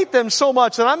 I hate them so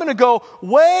much that I'm going to go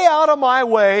way out of my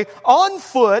way on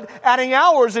foot, adding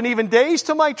hours and even days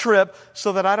to my trip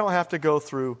so that I don't have to go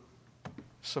through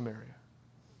Samaria.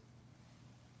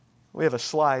 We have a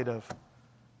slide of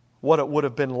what it would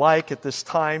have been like at this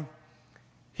time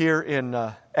here in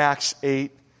Acts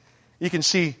 8. You can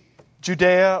see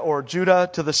Judea or Judah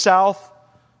to the south,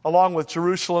 along with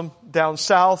Jerusalem down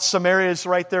south. Samaria is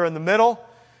right there in the middle,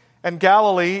 and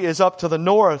Galilee is up to the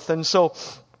north. And so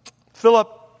Philip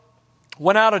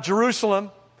went out of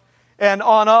Jerusalem and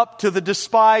on up to the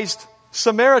despised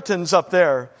Samaritans up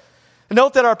there. And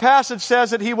note that our passage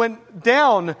says that he went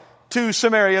down to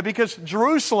Samaria because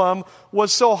Jerusalem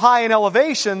was so high in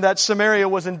elevation that Samaria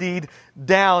was indeed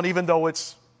down, even though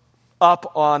it's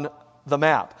up on the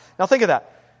map. Now think of that.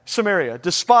 Samaria,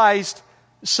 despised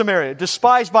Samaria.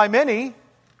 Despised by many,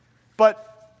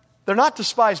 but they're not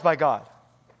despised by God.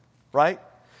 Right?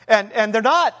 And they're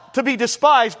not to be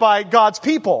despised by God's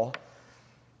people.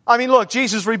 I mean, look,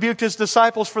 Jesus rebuked His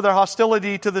disciples for their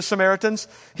hostility to the Samaritans,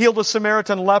 healed a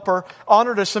Samaritan leper,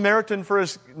 honored a Samaritan for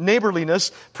his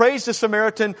neighborliness, praised a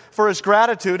Samaritan for his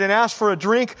gratitude, and asked for a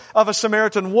drink of a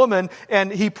Samaritan woman,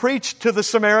 and He preached to the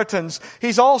Samaritans.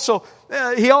 He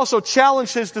also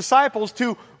challenged His disciples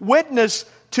to witness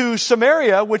to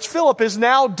Samaria, which Philip is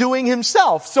now doing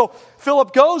himself. So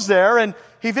Philip goes there and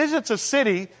he visits a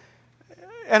city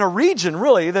and a region,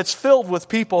 really, that's filled with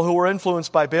people who were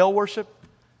influenced by Baal worship,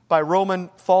 by Roman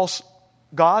false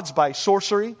gods, by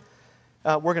sorcery.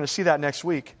 We're going to see that next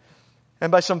week.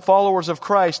 And by some followers of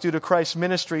Christ due to Christ's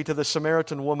ministry to the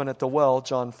Samaritan woman at the well,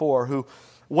 John 4, who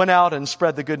went out and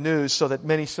spread the good news so that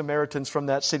many Samaritans from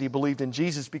that city believed in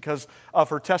Jesus because of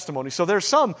her testimony. So there's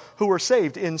some who were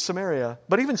saved in Samaria.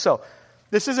 But even so,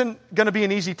 this isn't going to be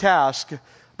an easy task.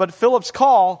 But Philip's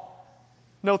call,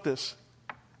 note this,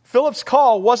 Philip's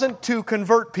call wasn't to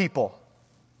convert people.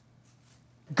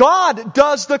 God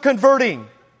does the converting.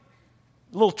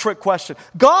 A little trick question.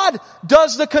 God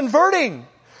does the converting.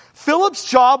 Philip's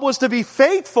job was to be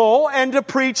faithful and to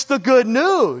preach the good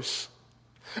news.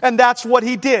 And that's what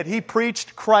he did. He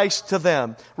preached Christ to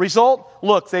them. Result,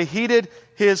 look, they heeded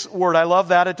His word. I love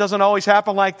that. It doesn't always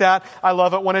happen like that. I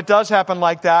love it when it does happen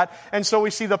like that. And so we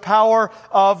see the power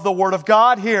of the Word of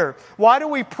God here. Why do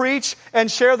we preach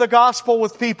and share the gospel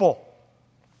with people?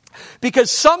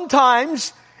 Because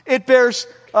sometimes it bears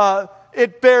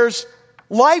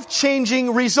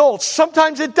life-changing results.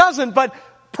 Sometimes it doesn't, but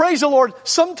praise the Lord,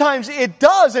 sometimes it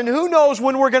does. And who knows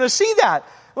when we're going to see that?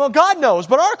 Well, God knows,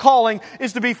 but our calling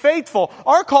is to be faithful.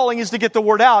 Our calling is to get the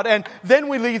word out, and then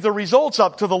we leave the results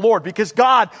up to the Lord, because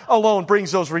God alone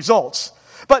brings those results.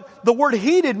 But the word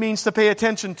heeded means to pay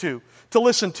attention to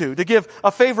listen to give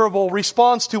a favorable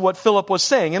response to what Philip was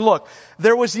saying. And look,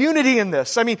 there was unity in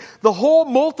this. I mean, the whole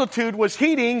multitude was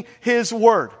heeding His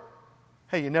word.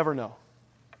 Hey, you never know.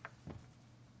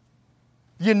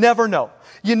 You never know.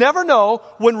 You never know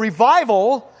when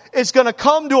revival is going to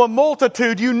come to a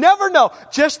multitude. You never know.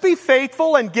 Just be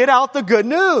faithful and get out the good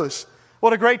news.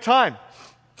 What a great time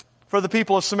for the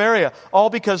people of Samaria. All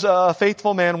because a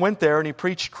faithful man went there and he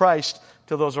preached Christ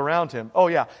to those around him. Oh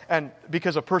yeah, and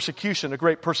because of persecution, a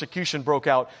great persecution broke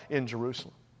out in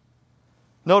Jerusalem.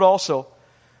 Note also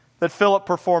that Philip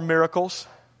performed miracles.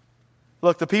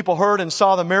 Look, the people heard and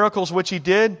saw the miracles which he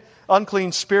did.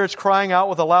 Unclean spirits crying out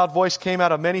with a loud voice came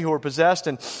out of many who were possessed,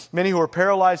 and many who were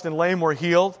paralyzed and lame were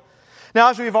healed. Now,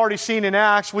 as we've already seen in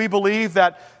Acts, we believe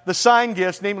that the sign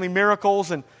gifts, namely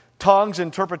miracles and tongues,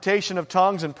 interpretation of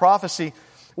tongues and prophecy,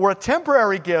 were a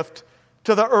temporary gift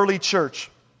to the early church.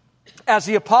 As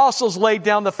the apostles laid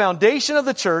down the foundation of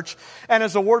the church and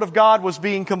as the Word of God was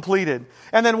being completed.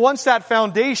 And then once that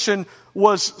foundation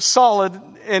was solid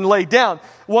and laid down,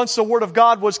 once the Word of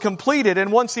God was completed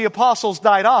and once the apostles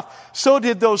died off, so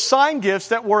did those sign gifts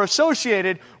that were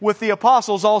associated with the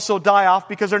apostles also die off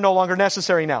because they're no longer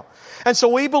necessary now. And so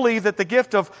we believe that the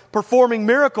gift of performing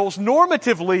miracles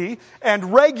normatively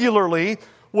and regularly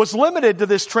was limited to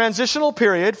this transitional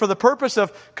period for the purpose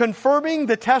of confirming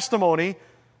the testimony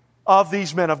of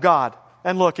these men of God.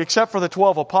 And look, except for the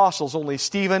 12 apostles, only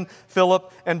Stephen,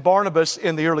 Philip, and Barnabas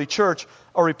in the early church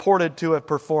are reported to have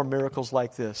performed miracles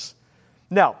like this.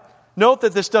 Now, note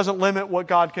that this doesn't limit what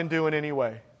God can do in any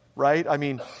way, right? I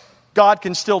mean, God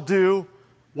can still do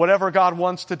whatever God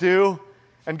wants to do,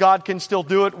 and God can still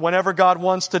do it whenever God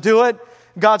wants to do it.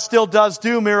 God still does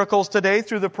do miracles today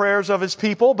through the prayers of His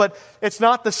people, but it's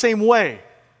not the same way.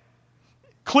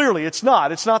 Clearly, it's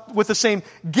not. It's not with the same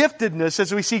giftedness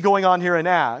as we see going on here in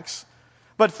Acts.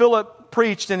 But Philip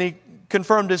preached and he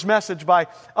confirmed his message by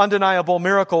undeniable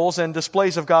miracles and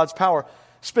displays of God's power,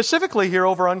 specifically here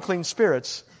over unclean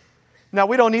spirits. Now,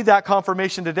 we don't need that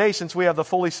confirmation today since we have the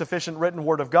fully sufficient written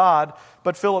Word of God,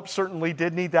 but Philip certainly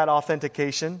did need that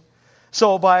authentication.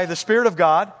 So by the Spirit of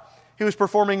God, he was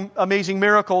performing amazing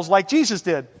miracles like Jesus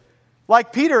did,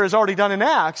 like Peter has already done in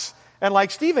Acts, and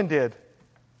like Stephen did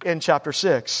in chapter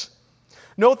 6.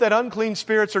 Note that unclean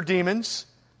spirits are demons.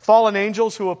 fallen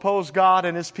angels who oppose God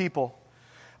and His people.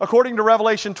 According to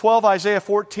Revelation 12, Isaiah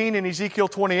 14, and Ezekiel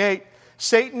 28,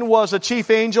 Satan was a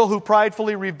chief angel who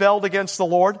pridefully rebelled against the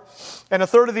Lord, and a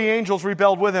third of the angels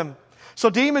rebelled with him. So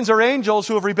demons are angels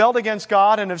who have rebelled against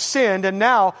God and have sinned, and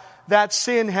now that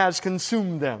sin has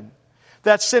consumed them.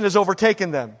 That sin has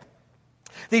overtaken them.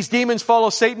 These demons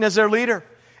follow Satan as their leader,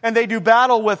 and they do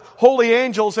battle with holy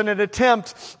angels in an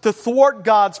attempt to thwart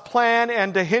God's plan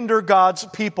and to hinder God's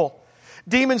people.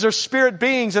 Demons are spirit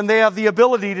beings, and they have the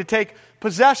ability to take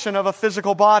possession of a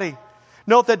physical body.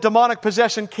 Note that demonic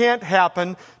possession can't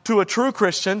happen to a true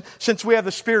Christian since we have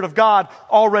the Spirit of God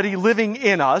already living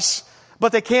in us,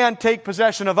 but they can take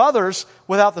possession of others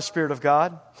without the Spirit of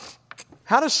God.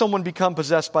 How does someone become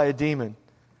possessed by a demon?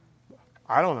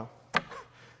 I don't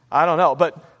know.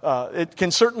 But it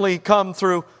can certainly come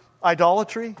through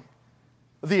idolatry,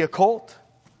 the occult,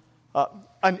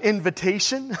 an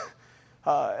invitation.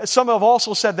 Some have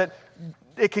also said that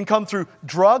it can come through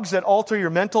drugs that alter your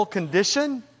mental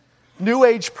condition, New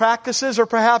Age practices, or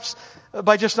perhaps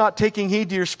by just not taking heed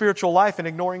to your spiritual life and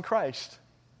ignoring Christ.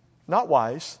 Not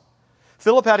wise.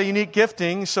 Philip had a unique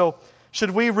gifting, so should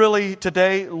we really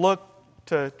today look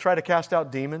to try to cast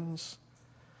out demons?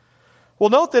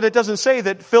 Well, note that it doesn't say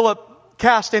that Philip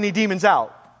cast any demons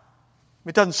out.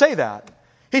 It doesn't say that.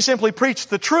 He simply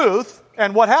preached the truth,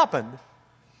 and what happened?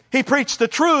 He preached the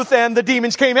truth, and the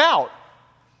demons came out.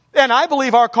 And I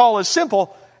believe our call is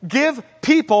simple. Give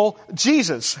people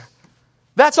Jesus.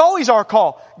 That's always our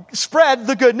call. Spread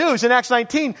the good news. In Acts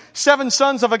 19, 7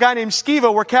 sons of a guy named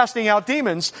Sceva were casting out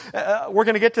demons. We're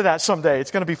going to get to that someday.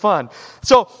 It's going to be fun.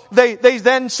 So they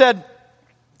then said,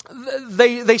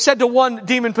 they said to one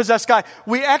demon-possessed guy,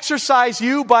 "We exorcise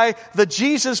you by the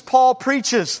Jesus Paul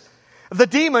preaches." The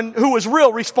demon, who was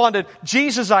real, responded,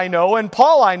 "Jesus I know, and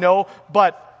Paul I know,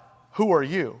 but who are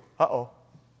you?" Uh-oh.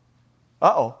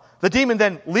 The demon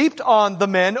then leaped on the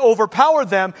men, overpowered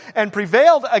them, and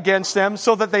prevailed against them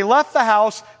so that they left the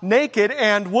house naked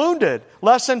and wounded.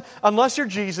 Lesson, unless you're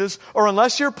Jesus, or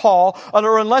unless you're Paul,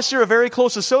 or unless you're a very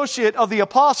close associate of the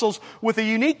apostles with a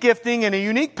unique gifting and a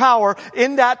unique power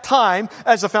in that time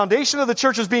as the foundation of the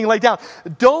church is being laid down,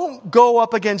 don't go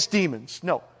up against demons.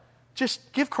 No.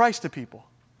 Just give Christ to people.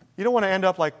 You don't want to end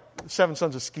up like the 7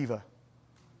 sons of Sceva.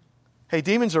 Hey,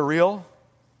 demons are real.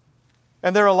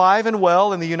 And they're alive and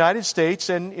well in the United States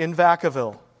and in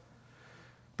Vacaville.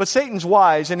 But Satan's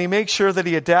wise, and he makes sure that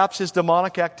he adapts his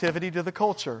demonic activity to the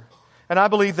culture. And I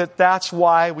believe that that's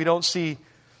why we don't see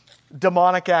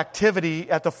demonic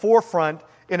activity at the forefront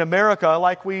in America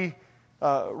like we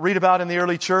read about in the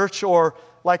early church or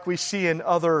like we see in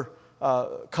other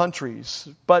countries.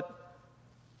 But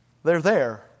they're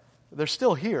there. They're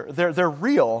still here. They're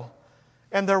real.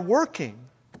 And they're working.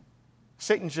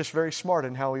 Satan's just very smart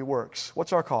in how he works.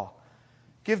 What's our call?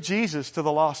 Give Jesus to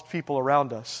the lost people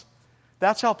around us.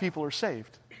 That's how people are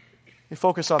saved. You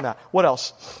focus on that. What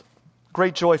else?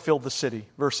 Great joy filled the city.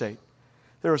 Verse 8.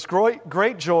 There was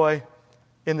great joy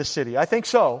in the city. I think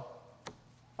so.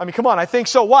 I mean, come on, I think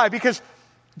so. Why? Because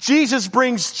Jesus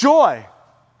brings joy.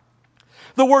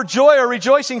 The word joy or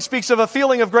rejoicing speaks of a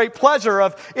feeling of great pleasure,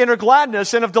 of inner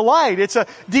gladness, and of delight. It's a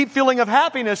deep feeling of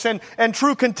happiness and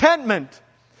true contentment.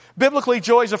 Biblically,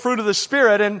 joy is a fruit of the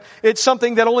Spirit, and it's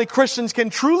something that only Christians can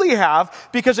truly have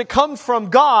because it comes from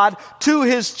God to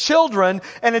His children,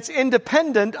 and it's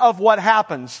independent of what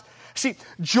happens. See,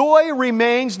 joy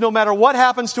remains no matter what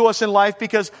happens to us in life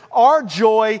because our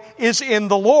joy is in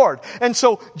the Lord. And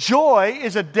so joy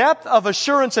is a depth of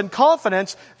assurance and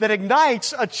confidence that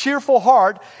ignites a cheerful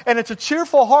heart, and it's a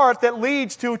cheerful heart that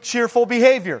leads to cheerful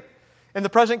behavior. In the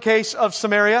present case of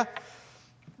Samaria,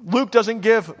 Luke doesn't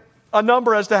give a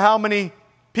number as to how many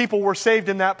people were saved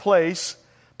in that place,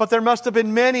 but there must have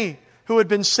been many who had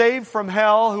been saved from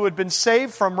hell, who had been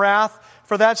saved from wrath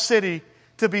for that city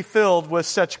to be filled with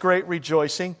such great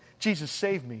rejoicing. Jesus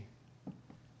saved me.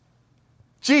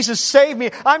 Jesus saved me.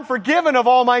 I'm forgiven of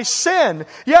all my sin.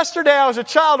 Yesterday I was a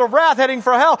child of wrath heading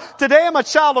for hell. Today I'm a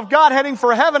child of God heading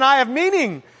for heaven. I have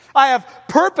meaning. I have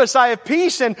purpose. I have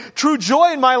peace and true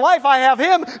joy in my life. I have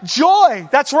Him. Joy.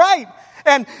 That's right.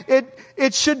 And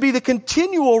it should be the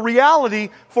continual reality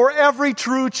for every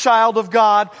true child of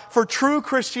God. For true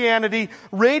Christianity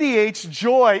radiates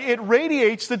joy. It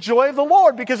radiates the joy of the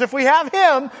Lord. Because if we have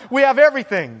Him, we have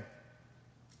everything.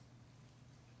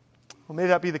 Well, may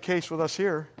that be the case with us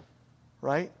here,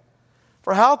 right?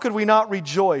 For how could we not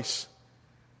rejoice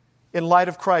in light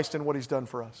of Christ and what He's done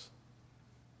for us?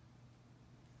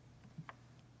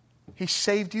 He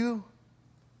saved you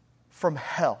from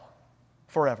hell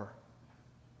forever.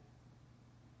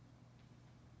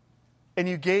 And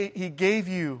He gave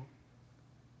you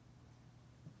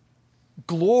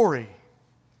glory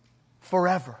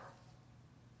forever.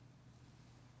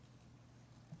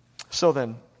 So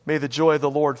then, may the joy of the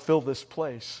Lord fill this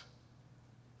place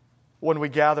when we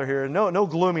gather here. No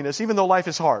gloominess, even though life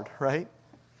is hard, right?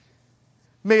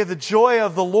 May the joy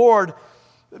of the Lord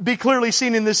be clearly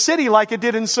seen in this city like it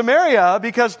did in Samaria,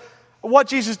 because what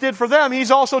Jesus did for them, He's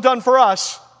also done for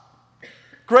us.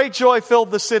 Great joy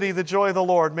filled the city, the joy of the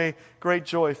Lord. May great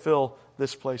joy fill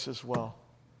this place as well.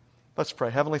 Let's pray.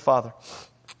 Heavenly Father,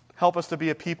 help us to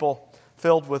be a people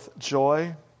filled with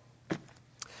joy.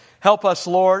 Help us,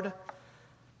 Lord,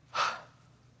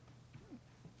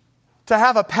 to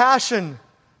have a passion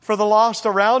for the lost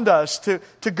around us, to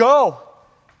go,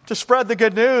 to spread the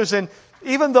good news. And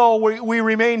even though we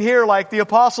remain here like the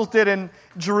apostles did in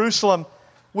Jerusalem,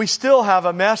 we still have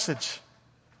a message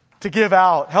to give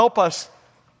out. Help us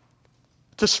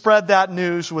to spread that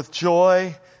news with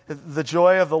joy, the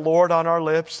joy of the Lord on our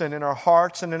lips and in our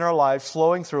hearts and in our lives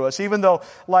flowing through us. Even though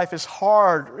life is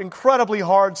hard, incredibly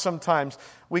hard sometimes,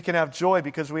 we can have joy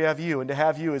because we have You, and to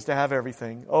have You is to have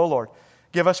everything. Oh Lord,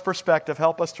 give us perspective.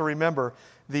 Help us to remember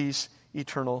these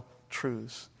eternal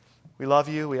truths. We love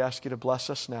You. We ask You to bless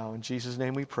us now. In Jesus'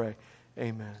 name we pray.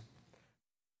 Amen.